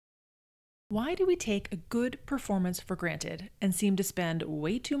Why do we take a good performance for granted and seem to spend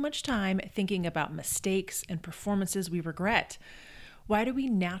way too much time thinking about mistakes and performances we regret? Why do we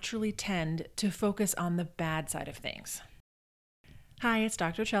naturally tend to focus on the bad side of things? Hi, it's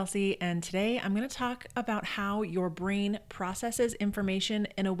Dr. Chelsea, and today I'm going to talk about how your brain processes information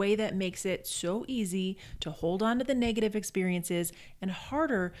in a way that makes it so easy to hold on to the negative experiences and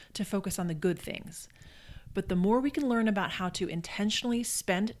harder to focus on the good things. But the more we can learn about how to intentionally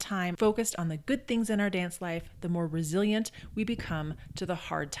spend time focused on the good things in our dance life, the more resilient we become to the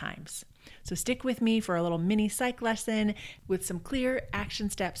hard times. So stick with me for a little mini psych lesson with some clear action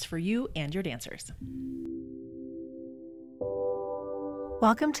steps for you and your dancers.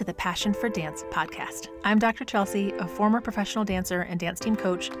 Welcome to the Passion for Dance podcast. I'm Dr. Chelsea, a former professional dancer and dance team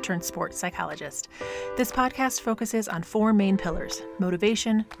coach turned sports psychologist. This podcast focuses on four main pillars: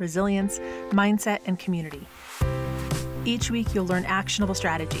 motivation, resilience, mindset, and community. Each week, you'll learn actionable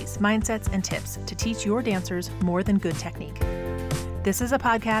strategies, mindsets, and tips to teach your dancers more than good technique. This is a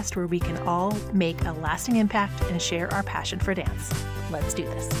podcast where we can all make a lasting impact and share our passion for dance. Let's do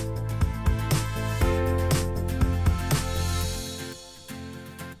this.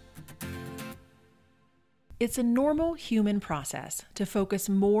 It's a normal human process to focus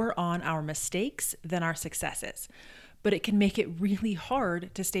more on our mistakes than our successes, but it can make it really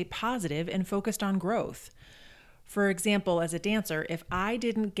hard to stay positive and focused on growth. For example, as a dancer, if I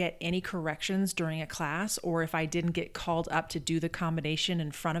didn't get any corrections during a class, or if I didn't get called up to do the combination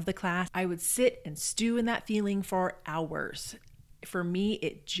in front of the class, I would sit and stew in that feeling for hours. For me,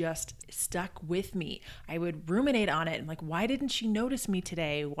 it just stuck with me. I would ruminate on it and why didn't she notice me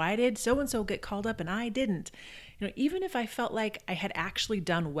today? Why did so-and-so get called up and I didn't? Even if I felt like I had actually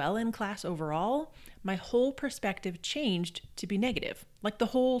done well in class overall, my whole perspective changed to be negative. Like the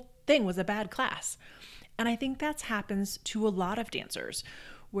whole thing was a bad class. And I think that happens to a lot of dancers,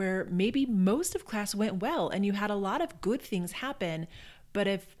 where maybe most of class went well and you had a lot of good things happen, but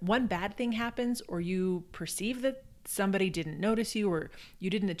if one bad thing happens or you perceive that somebody didn't notice you or you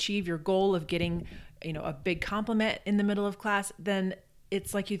didn't achieve your goal of getting, a big compliment in the middle of class, then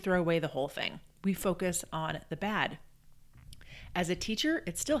it's like you throw away the whole thing. We focus on the bad. As a teacher,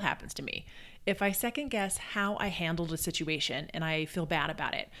 it still happens to me. If I second guess how I handled a situation and I feel bad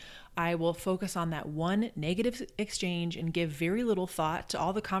about it, I will focus on that one negative exchange and give very little thought to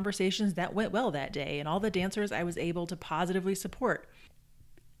all the conversations that went well that day and all the dancers I was able to positively support.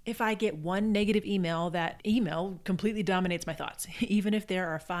 If I get one negative email, that email completely dominates my thoughts, even if there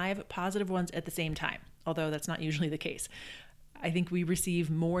are 5 positive ones at the same time, although that's not usually the case. I think we receive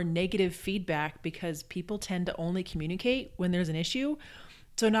more negative feedback because people tend to only communicate when there's an issue.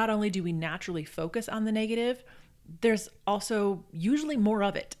 So not only do we naturally focus on the negative, there's also usually more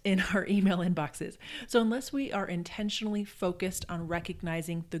of it in our email inboxes. So unless we are intentionally focused on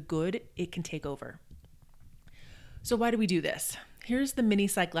recognizing the good, it can take over. So why do we do this? Here's the mini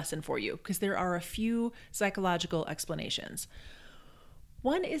psych lesson for you, because there are a few psychological explanations.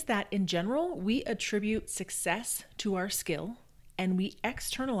 One is that in general, we attribute success to our skill and we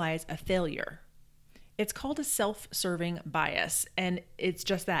externalize a failure. It's called a self-serving bias, and it's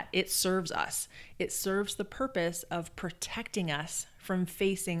just that. It serves us. It serves the purpose of protecting us from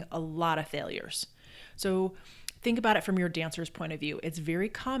facing a lot of failures. So think about it from your dancer's point of view. It's very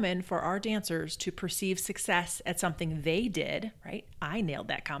common for our dancers to perceive success at something they did, right? I nailed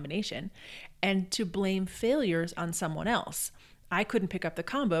that combination, and to blame failures on someone else. I couldn't pick up the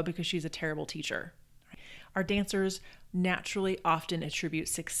combo because she's a terrible teacher. Our dancers naturally often attribute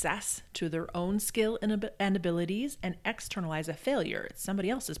success to their own skill and abilities and externalize a failure. It's somebody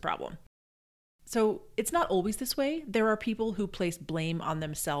else's problem. So it's not always this way. There are people who place blame on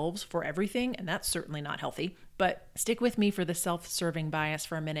themselves for everything, and that's certainly not healthy. But stick with me for the self-serving bias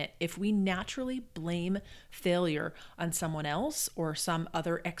for a minute. If we naturally blame failure on someone else or some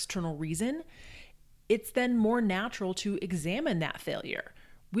other external reason, it's then more natural to examine that failure.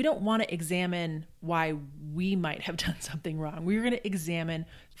 We don't want to examine why we might have done something wrong. We're going to examine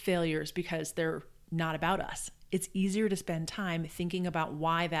failures because they're not about us. It's easier to spend time thinking about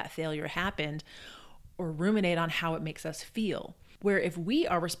why that failure happened or ruminate on how it makes us feel. Where if we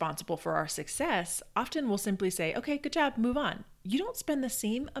are responsible for our success, often we'll simply say, okay, good job, move on. You don't spend the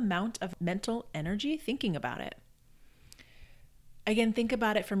same amount of mental energy thinking about it. Again, think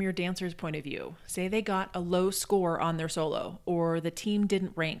about it from your dancer's point of view. Say they got a low score on their solo, or the team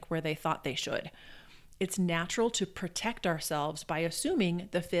didn't rank where they thought they should. It's natural to protect ourselves by assuming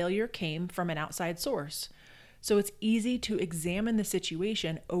the failure came from an outside source. So it's easy to examine the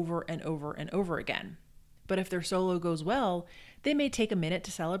situation over and over and over again. But if their solo goes well, they may take a minute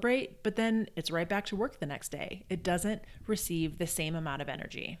to celebrate, but then it's right back to work the next day. It doesn't receive the same amount of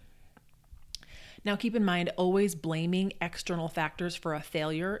energy. Now, keep in mind, always blaming external factors for a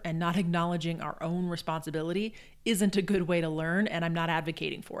failure and not acknowledging our own responsibility isn't a good way to learn, and I'm not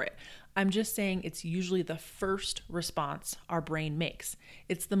advocating for it. I'm just saying it's usually the first response our brain makes.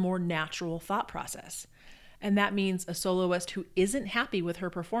 It's the more natural thought process. And that means a soloist who isn't happy with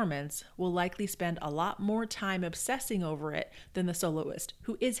her performance will likely spend a lot more time obsessing over it than the soloist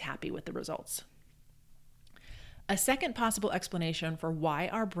who is happy with the results. A second possible explanation for why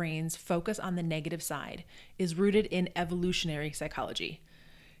our brains focus on the negative side is rooted in evolutionary psychology.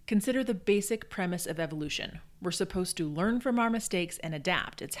 Consider the basic premise of evolution. We're supposed to learn from our mistakes and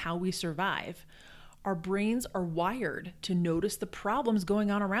adapt. It's how we survive. Our brains are wired to notice the problems going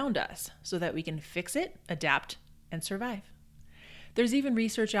on around us so that we can fix it, adapt, and survive. There's even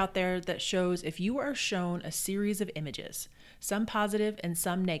research out there that shows if you are shown a series of images, some positive and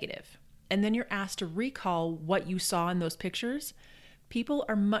some negative, and then you're asked to recall what you saw in those pictures, people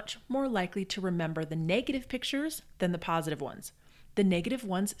are much more likely to remember the negative pictures than the positive ones. The negative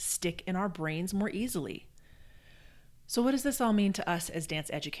ones stick in our brains more easily. So what does this all mean to us as dance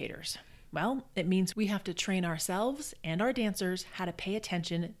educators? Well, it means we have to train ourselves and our dancers how to pay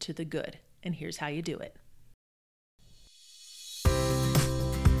attention to the good. And here's how you do it.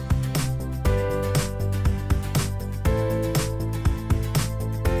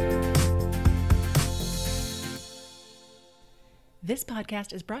 This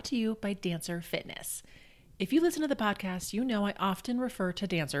podcast is brought to you by Dancer Fitness. If you listen to the podcast, you know I often refer to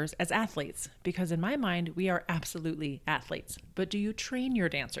dancers as athletes because in my mind, we are absolutely athletes. But do you train your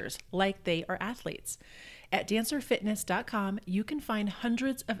dancers like they are athletes? At dancerfitness.com, you can find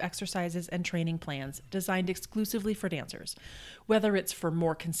hundreds of exercises and training plans designed exclusively for dancers. Whether it's for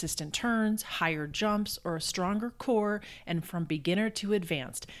more consistent turns, higher jumps, or a stronger core, and from beginner to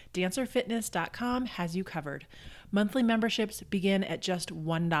advanced, dancerfitness.com has you covered. Monthly memberships begin at just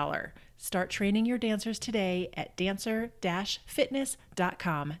 $1. Start training your dancers today at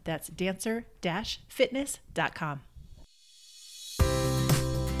dancer-fitness.com. That's dancer-fitness.com.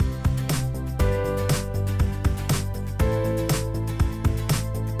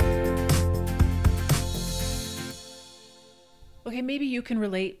 Okay, maybe you can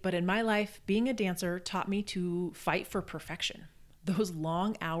relate, but in my life, being a dancer taught me to fight for perfection. Those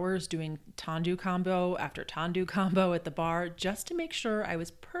long hours doing tendu combo after tendu combo at the bar just to make sure I was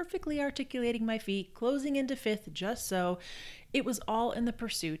perfectly articulating my feet, closing into fifth just so. It was all in the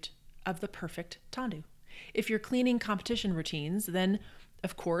pursuit of the perfect tendu. If you're cleaning competition routines, then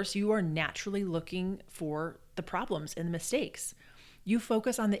of course you are naturally looking for the problems and the mistakes. You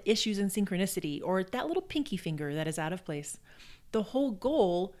focus on the issues in synchronicity or that little pinky finger that is out of place. The whole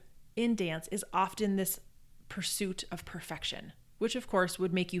goal in dance is often this pursuit of perfection, which of course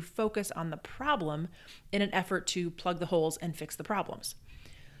would make you focus on the problem in an effort to plug the holes and fix the problems.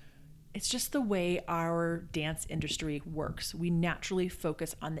 It's just the way our dance industry works. We naturally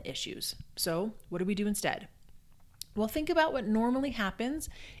focus on the issues. So what do we do instead? Well, think about what normally happens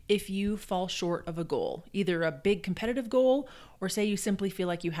if you fall short of a goal, either a big competitive goal or say you simply feel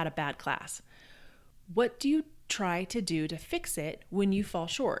like you had a bad class. What do you try to do to fix it when you fall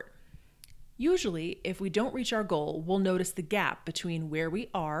short? Usually, if we don't reach our goal, we'll notice the gap between where we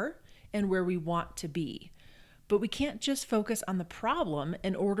are and where we want to be. But we can't just focus on the problem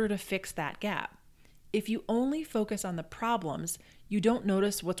in order to fix that gap. If you only focus on the problems, you don't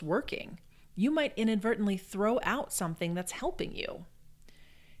notice what's working. You might inadvertently throw out something that's helping you.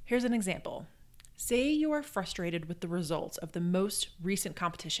 Here's an example. Say you are frustrated with the results of the most recent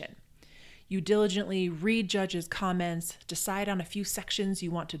competition. You diligently read judges' comments, decide on a few sections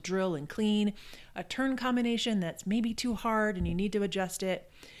you want to drill and clean, a turn combination that's maybe too hard and you need to adjust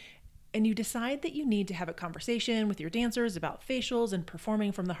it, and you decide that you need to have a conversation with your dancers about facials and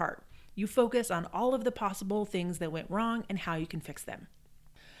performing from the heart. You focus on all of the possible things that went wrong and how you can fix them.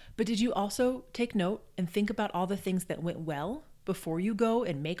 But did you also take note and think about all the things that went well before you go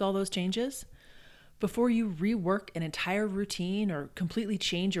and make all those changes? Before you rework an entire routine or completely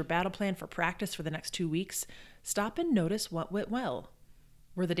change your battle plan for practice for the next 2 weeks, stop and notice what went well.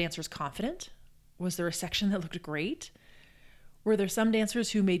 Were the dancers confident? Was there a section that looked great? Were there some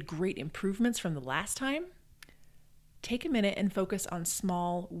dancers who made great improvements from the last time? Take a minute and focus on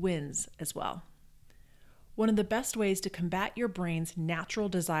small wins as well. One of the best ways to combat your brain's natural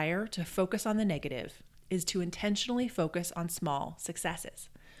desire to focus on the negative is to intentionally focus on small successes.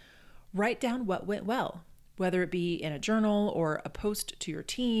 Write down what went well, whether it be in a journal or a post to your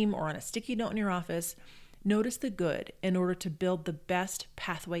team or on a sticky note in your office. Notice the good in order to build the best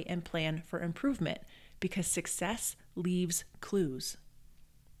pathway and plan for improvement, because success leaves clues.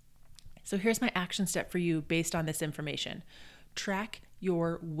 So here's my action step for you based on this information. Track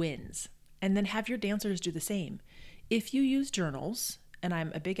your wins. and then have your dancers do the same. If you use journals, and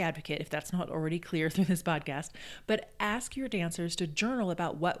I'm a big advocate if that's not already clear through this podcast, but ask your dancers to journal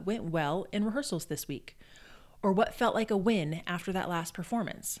about what went well in rehearsals this week, or what felt like a win after that last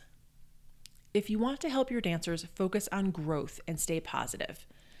performance. If you want to help your dancers focus on growth and stay positive,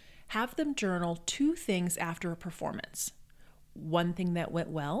 have them journal 2 things after a performance. One thing that went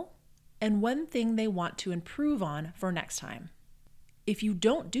well, and one thing they want to improve on for next time. If you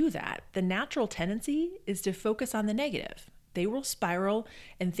don't do that, the natural tendency is to focus on the negative. They will spiral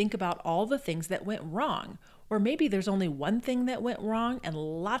and think about all the things that went wrong. Or maybe there's only one thing that went wrong and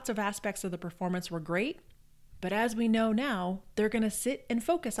lots of aspects of the performance were great. But as we know now, they're going to sit and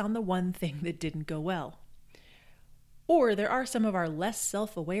focus on the one thing that didn't go well. Or there are some of our less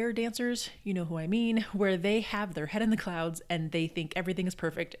self-aware dancers, you know who I mean, where they have their head in the clouds and they think everything is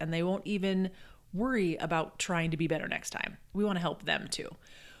perfect and they won't even worry about trying to be better next time. We want to help them too.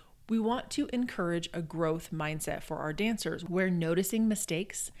 We want to encourage a growth mindset for our dancers where noticing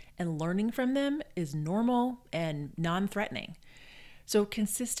mistakes and learning from them is normal and non-threatening. So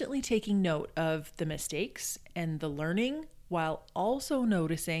consistently taking note of the mistakes and the learning while also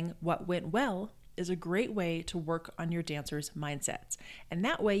noticing what went well is a great way to work on your dancers' mindsets. And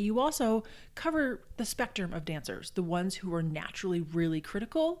that way you also cover the spectrum of dancers, the ones who are naturally really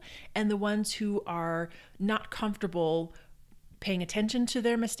critical and the ones who are not comfortable paying attention to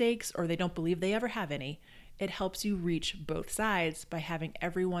their mistakes or they don't believe they ever have any. It helps you reach both sides by having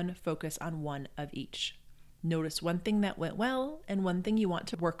everyone focus on one of each. Notice one thing that went well and one thing you want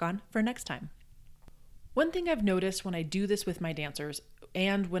to work on for next time. One thing I've noticed when I do this with my dancers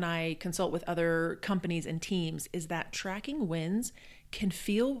and when I consult with other companies and teams is that tracking wins can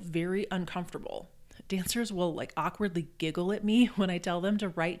feel very uncomfortable. Dancers will awkwardly giggle at me when I tell them to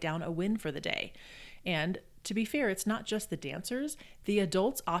write down a win for the day. And to be fair, it's not just the dancers. The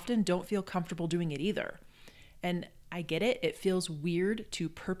adults often don't feel comfortable doing it either. And I get it. It feels weird to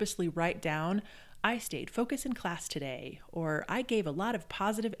purposely write down, I stayed focused in class today, or I gave a lot of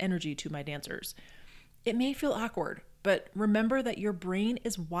positive energy to my dancers. It may feel awkward, but remember that your brain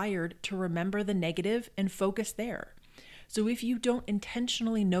is wired to remember the negative and focus there. So if you don't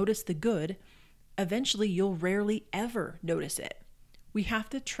intentionally notice the good, eventually you'll rarely ever notice it. We have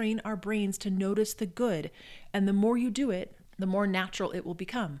to train our brains to notice the good, and the more you do it, the more natural it will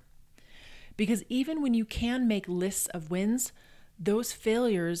become. Because even when you can make lists of wins, those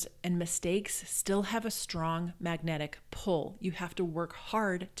failures and mistakes still have a strong magnetic pull. You have to work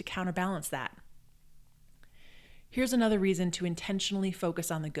hard to counterbalance that. Here's another reason to intentionally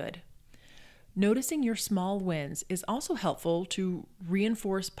focus on the good. Noticing your small wins is also helpful to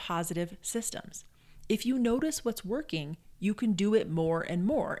reinforce positive systems. If you notice what's working, you can do it more and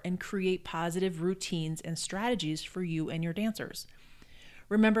more and create positive routines and strategies for you and your dancers.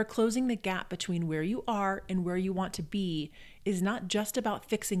 Remember, closing the gap between where you are and where you want to be is not just about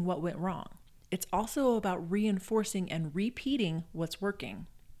fixing what went wrong. It's also about reinforcing and repeating what's working.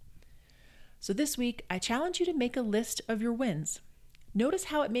 So this week, I challenge you to make a list of your wins. Notice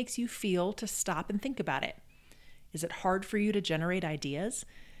how it makes you feel to stop and think about it. Is it hard for you to generate ideas?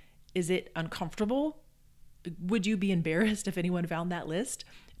 Is it uncomfortable? Would you be embarrassed if anyone found that list?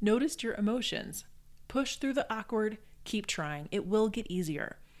 Notice your emotions. Push through the awkward, keep trying. It will get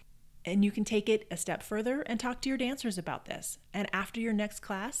easier. And you can take it a step further and talk to your dancers about this. And after your next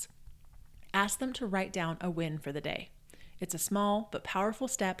class, ask them to write down a win for the day. It's a small but powerful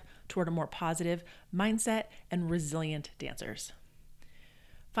step toward a more positive mindset and resilient dancers.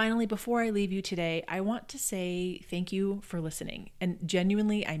 Finally, before I leave you today, I want to say thank you for listening. And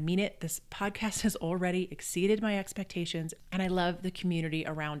genuinely, I mean it. This podcast has already exceeded my expectations, and I love the community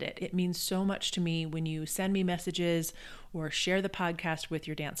around it. It means so much to me when you send me messages or share the podcast with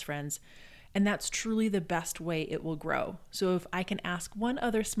your dance friends. And that's truly the best way it will grow. So if I can ask one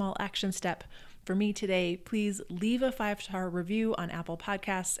other small action step for me today, please leave a 5-star review on Apple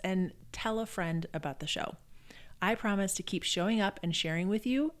Podcasts and tell a friend about the show. I promise to keep showing up and sharing with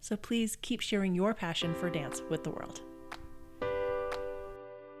you, so please keep sharing your passion for dance with the world.